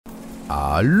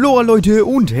Aloha Leute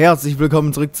und herzlich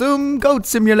willkommen zurück zum Goat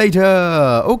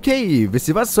Simulator. Okay, wisst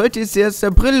ihr was? Heute ist der 1.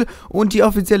 April und die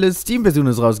offizielle Steam-Version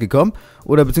ist rausgekommen.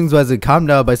 Oder beziehungsweise kam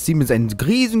da bei Steam jetzt ein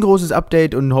riesengroßes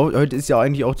Update und heute ist ja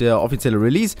eigentlich auch der offizielle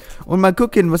Release. Und mal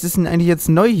gucken, was ist denn eigentlich jetzt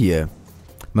neu hier?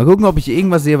 Mal gucken, ob ich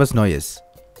irgendwas sehe, was neu ist.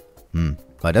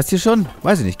 War das hier schon?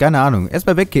 Weiß ich nicht, keine Ahnung.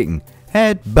 Erstmal wegkicken.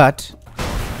 Headbutt.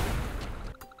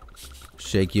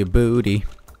 Shake your booty.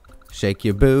 Shake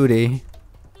your booty.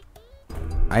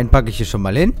 Einen packe ich hier schon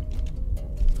mal hin.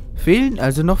 Fehlen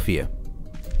also noch 4.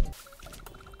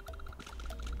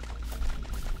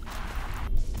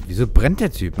 Wieso brennt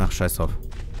der Typ? Ach, scheiß drauf.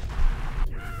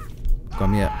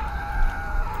 Komm hier.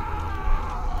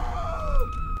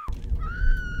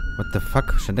 What the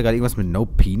fuck? Stand da gerade irgendwas mit No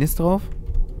Penis drauf?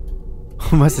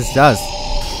 Was ist das?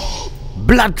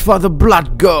 Blood for the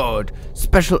Blood God.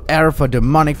 Special Air for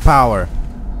Demonic Power.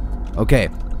 Okay.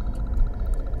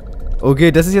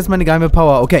 Okay, das ist jetzt meine geheime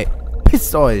Power. Okay,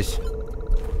 pisst euch.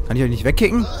 Kann ich euch nicht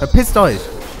wegkicken? Verpisst euch.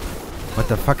 What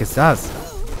the fuck ist das?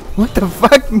 What the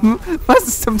fuck? Was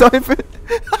ist zum Teufel?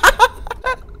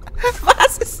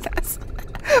 Was ist das?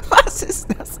 Was ist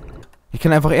das? Ich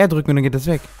kann einfach R drücken und dann geht das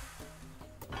weg.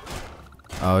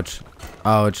 Autsch.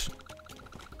 Autsch.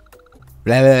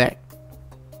 Blablabla.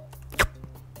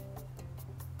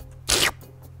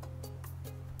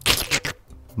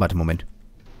 Warte, Moment.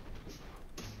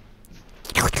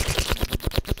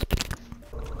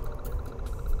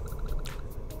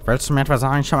 Willst du mir etwa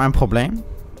sagen, ich habe ein Problem?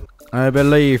 I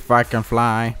believe I can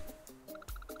fly.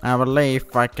 I believe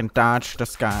I can touch the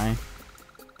sky.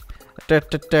 Ein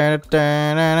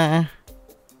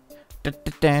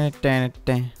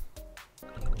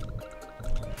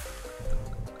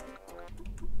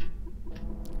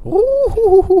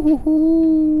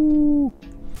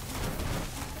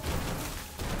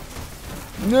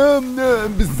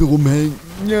bisschen rumhängen.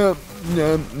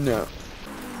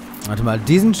 Warte mal,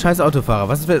 diesen scheiß Autofahrer.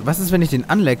 Was ist, wenn ich den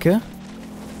anlecke?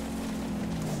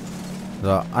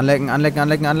 So, anlecken, anlecken,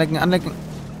 anlecken, anlecken, anlecken.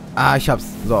 Ah, ich hab's.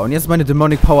 So, und jetzt meine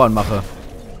Demonic Power anmache.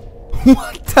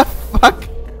 What the fuck?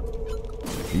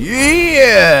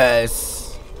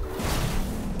 Yes!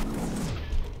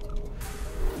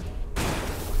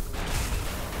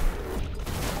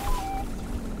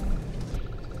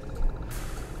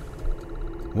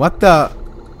 What the...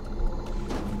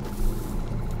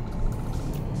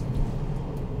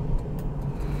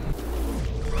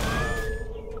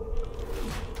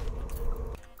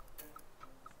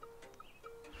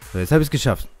 So, jetzt habe ich es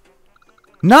geschafft.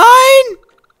 Nein!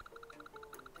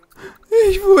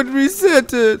 Ich wurde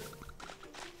resettet.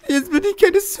 Jetzt bin ich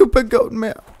keine Super Goat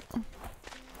mehr.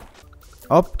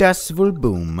 Ob das wohl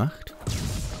Boom macht?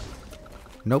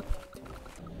 Nope.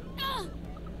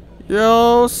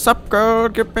 Yo, sup girl,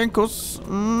 gib mir einen Kuss.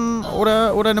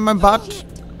 Oder nimm mein Bart.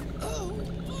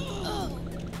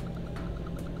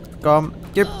 Komm,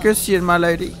 gib Küsschen, my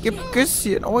lady. Gib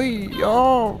Küsschen. Ui,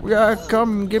 ja,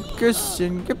 komm, gib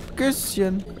Küsschen. Gib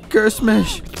Küsschen. Küss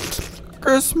mich.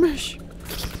 Küss mich.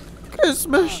 Küss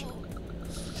mich.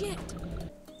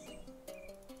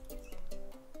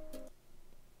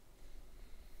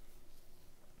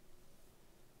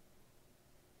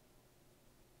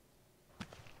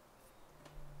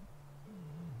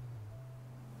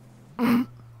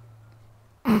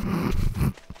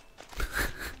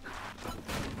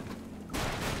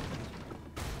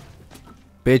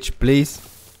 Bitch, please.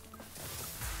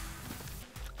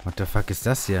 What the fuck ist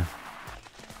das hier?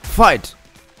 Fight!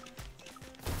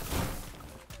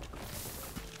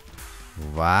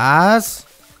 Was?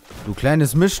 Du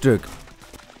kleines Mischstück.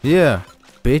 Hier,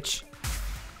 Bitch.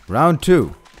 Round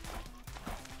 2.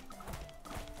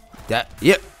 Da,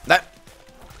 hier, na.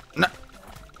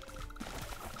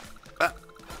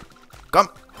 Komm,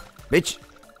 Bitch.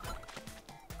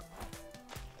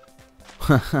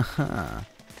 Hahaha.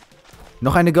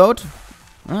 Noch eine Goat?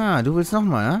 Ah, du willst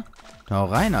nochmal, ja? Hau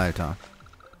rein, Alter.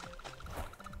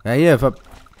 Ja, hier,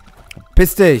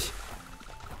 verpiss dich.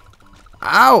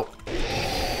 Au!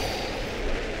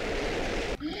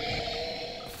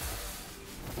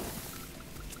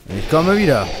 Ich komme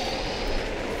wieder.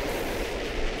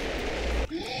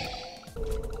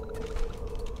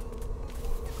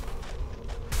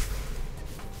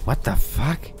 What the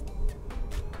fuck?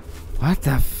 What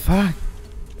the fuck?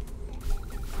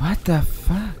 What the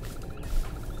fuck?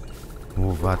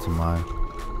 Oh, warte mal.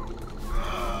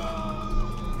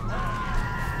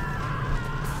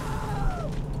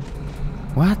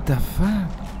 What the fuck?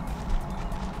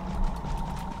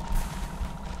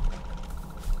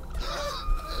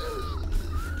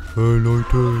 Hey,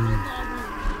 Leute.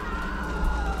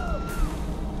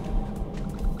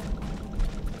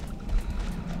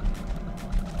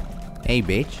 Hey,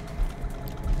 Bitch.